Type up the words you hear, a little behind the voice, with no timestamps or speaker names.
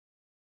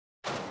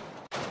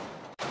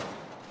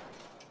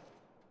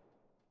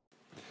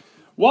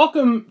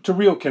Welcome to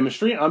Real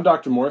Chemistry. I'm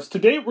Dr. Morris.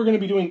 Today we're going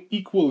to be doing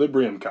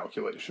equilibrium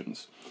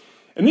calculations.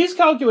 And these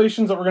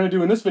calculations that we're going to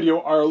do in this video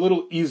are a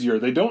little easier.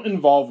 They don't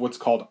involve what's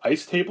called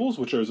ice tables,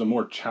 which is a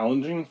more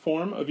challenging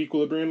form of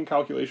equilibrium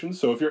calculations.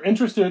 So if you're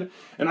interested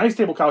in ice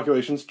table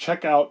calculations,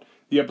 check out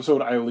the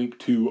episode I linked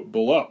to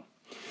below.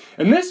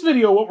 In this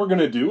video, what we're going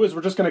to do is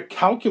we're just going to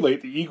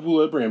calculate the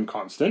equilibrium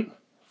constant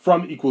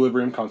from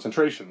equilibrium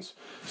concentrations.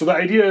 So the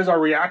idea is our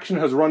reaction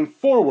has run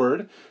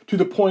forward to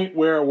the point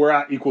where we're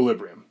at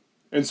equilibrium.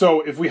 And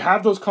so if we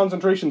have those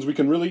concentrations, we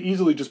can really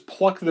easily just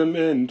pluck them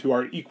into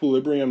our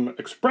equilibrium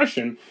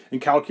expression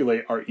and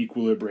calculate our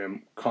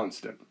equilibrium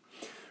constant.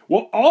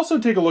 We'll also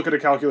take a look at a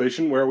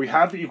calculation where we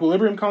have the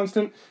equilibrium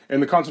constant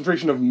and the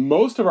concentration of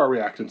most of our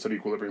reactants at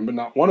equilibrium, but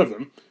not one of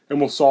them,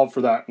 and we'll solve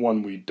for that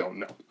one we don't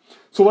know.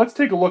 So let's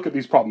take a look at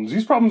these problems.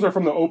 These problems are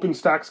from the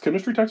OpenStax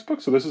chemistry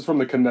textbook, so this is from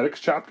the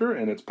kinetics chapter,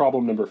 and it's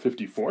problem number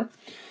 54.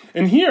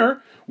 And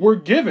here, we're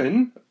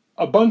given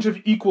a bunch of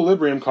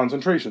equilibrium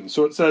concentrations.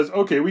 So it says,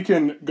 okay, we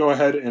can go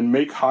ahead and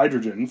make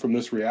hydrogen from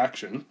this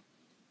reaction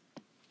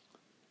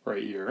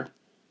right here.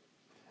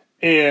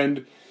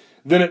 And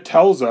then it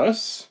tells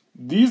us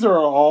these are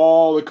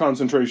all the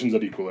concentrations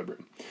at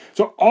equilibrium.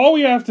 So all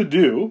we have to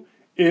do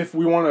if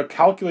we want to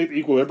calculate the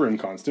equilibrium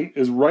constant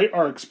is write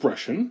our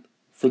expression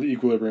for the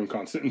equilibrium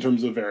constant in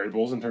terms of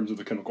variables, in terms of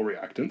the chemical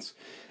reactants.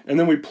 And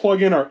then we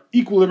plug in our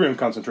equilibrium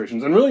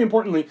concentrations. And really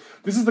importantly,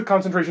 this is the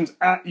concentrations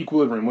at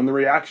equilibrium when the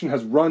reaction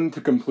has run to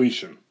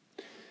completion.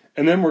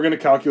 And then we're going to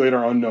calculate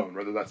our unknown,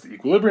 whether that's the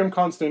equilibrium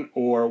constant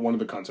or one of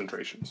the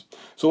concentrations.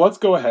 So let's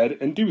go ahead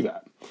and do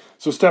that.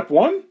 So step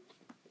one,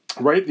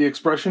 write the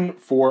expression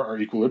for our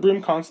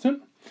equilibrium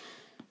constant.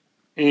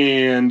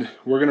 And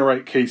we're going to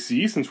write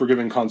Kc since we're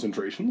given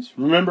concentrations.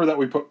 Remember that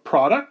we put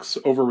products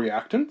over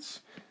reactants.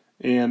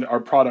 And our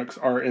products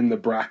are in the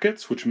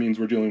brackets, which means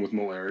we're dealing with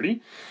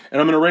molarity.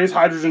 And I'm going to raise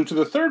hydrogen to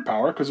the third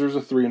power because there's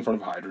a 3 in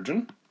front of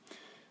hydrogen.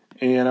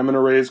 And I'm going to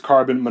raise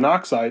carbon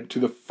monoxide to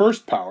the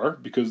first power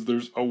because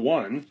there's a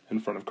 1 in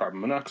front of carbon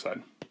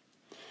monoxide.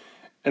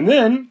 And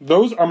then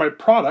those are my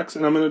products,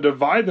 and I'm going to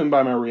divide them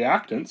by my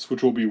reactants,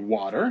 which will be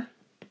water.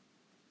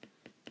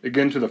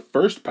 Again to the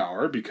first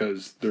power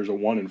because there's a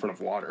 1 in front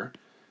of water.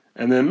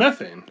 And then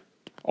methane,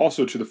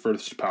 also to the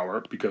first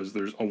power because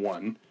there's a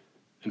 1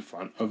 in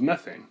front of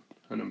methane.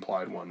 An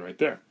implied 1 right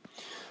there.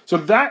 So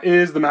that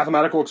is the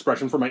mathematical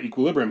expression for my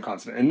equilibrium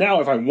constant. And now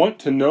if I want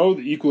to know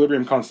the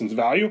equilibrium constant's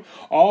value,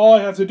 all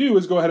I have to do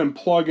is go ahead and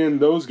plug in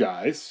those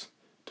guys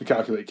to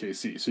calculate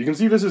Kc. So you can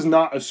see this is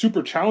not a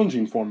super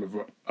challenging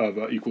form of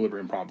an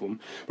equilibrium problem,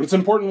 but it's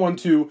an important one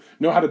to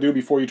know how to do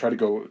before you try to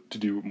go to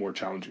do more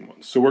challenging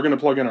ones. So we're going to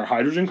plug in our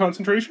hydrogen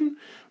concentration,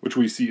 which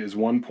we see is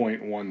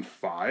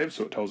 1.15.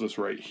 So it tells us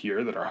right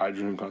here that our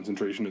hydrogen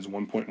concentration is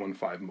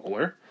 1.15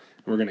 molar.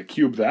 And we're going to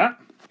cube that.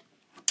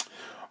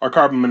 Our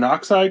carbon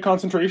monoxide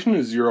concentration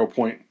is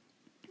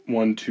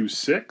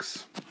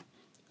 0.126,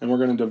 and we're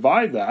going to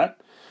divide that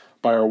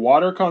by our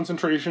water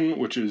concentration,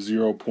 which is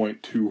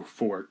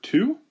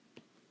 0.242,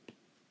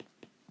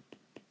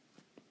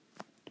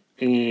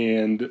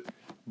 and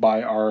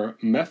by our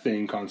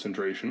methane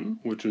concentration,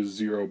 which is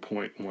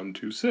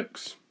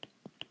 0.126.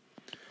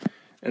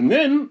 And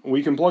then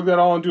we can plug that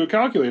all into a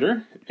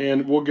calculator,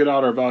 and we'll get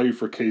out our value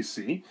for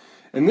Kc.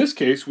 In this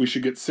case, we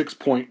should get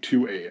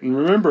 6.28. And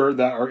remember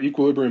that our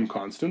equilibrium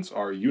constants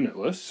are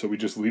unitless, so we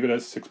just leave it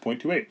as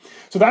 6.28.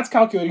 So that's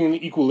calculating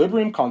the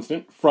equilibrium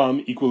constant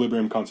from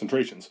equilibrium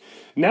concentrations.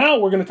 Now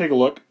we're going to take a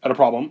look at a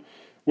problem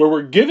where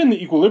we're given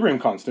the equilibrium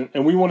constant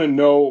and we want to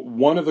know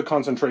one of the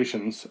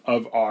concentrations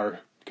of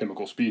our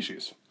chemical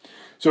species.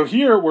 So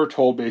here we're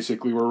told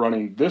basically we're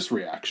running this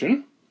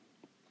reaction.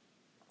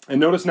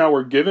 And notice now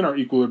we're given our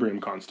equilibrium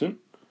constant.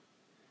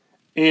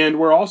 And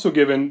we're also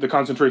given the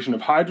concentration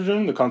of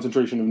hydrogen, the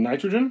concentration of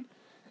nitrogen,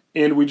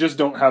 and we just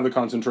don't have the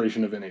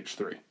concentration of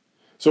NH3.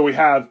 So we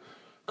have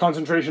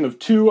concentration of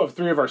 2 of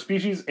 3 of our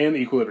species and the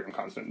equilibrium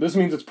constant. This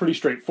means it's pretty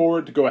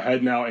straightforward to go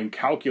ahead now and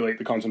calculate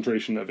the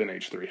concentration of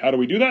NH3. How do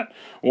we do that?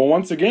 Well,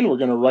 once again, we're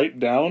going to write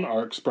down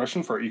our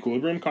expression for our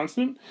equilibrium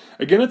constant.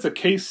 Again, it's a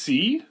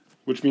Kc,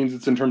 which means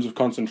it's in terms of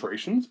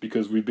concentrations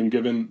because we've been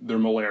given their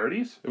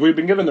molarities. If we'd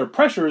been given their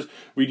pressures,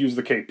 we'd use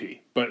the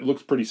Kp, but it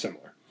looks pretty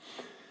similar.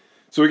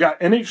 So we got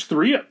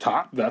NH3 up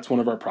top, that's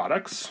one of our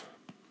products,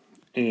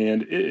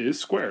 and it is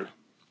squared.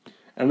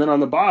 And then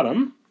on the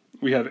bottom,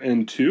 we have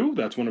N2,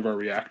 that's one of our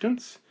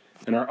reactants,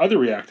 and our other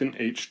reactant,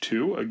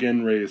 H2,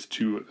 again raised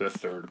to the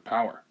third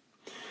power.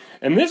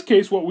 In this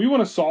case, what we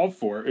want to solve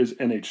for is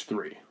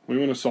NH3. We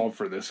want to solve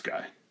for this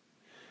guy.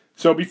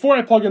 So before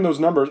I plug in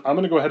those numbers, I'm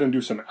going to go ahead and do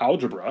some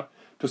algebra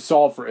to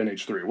solve for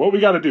NH3. What we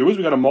got to do is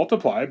we got to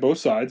multiply both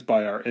sides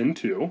by our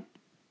N2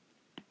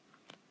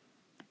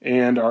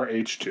 and our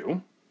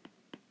H2.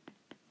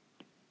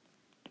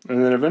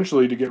 And then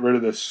eventually, to get rid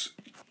of this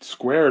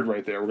squared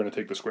right there, we're going to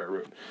take the square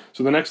root.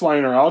 So the next line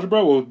in our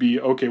algebra will be,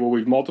 okay, well,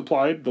 we've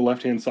multiplied the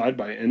left-hand side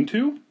by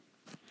N2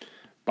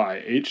 by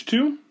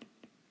H2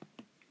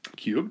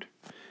 cubed,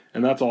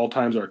 and that's all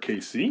times our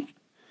Kc,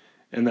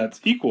 and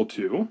that's equal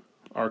to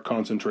our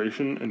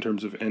concentration in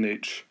terms of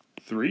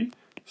NH3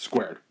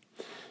 squared.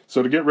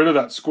 So to get rid of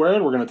that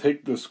squared, we're going to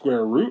take the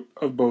square root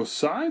of both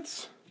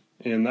sides,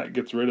 and that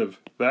gets rid of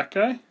that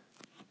guy.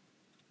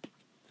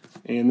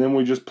 And then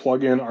we just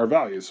plug in our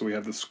values. So we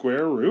have the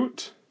square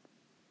root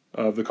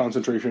of the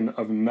concentration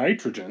of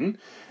nitrogen.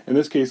 In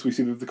this case, we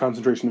see that the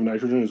concentration of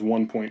nitrogen is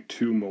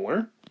 1.2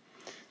 molar,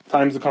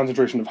 times the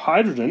concentration of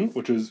hydrogen,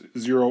 which is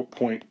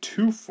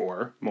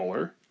 0.24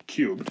 molar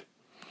cubed.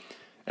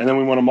 And then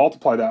we want to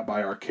multiply that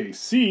by our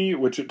Kc,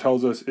 which it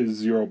tells us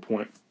is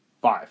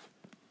 0.5.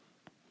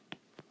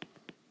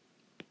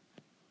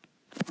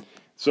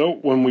 So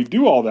when we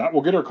do all that,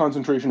 we'll get our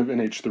concentration of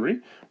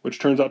NH3, which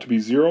turns out to be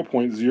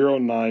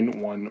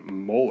 0.091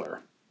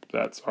 molar.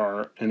 That's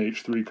our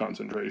NH3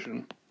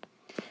 concentration.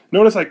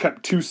 Notice I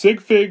kept 2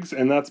 sig figs,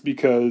 and that's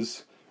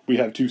because we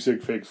have 2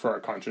 sig figs for our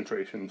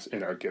concentrations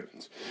in our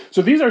givens.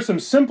 So these are some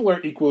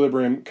simpler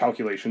equilibrium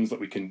calculations that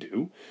we can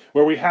do,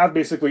 where we have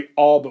basically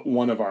all but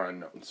one of our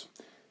unknowns.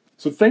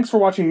 So thanks for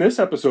watching this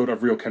episode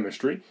of Real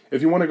Chemistry.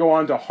 If you want to go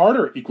on to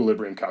harder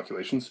equilibrium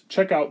calculations,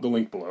 check out the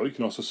link below. You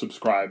can also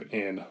subscribe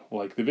and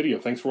like the video.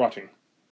 Thanks for watching.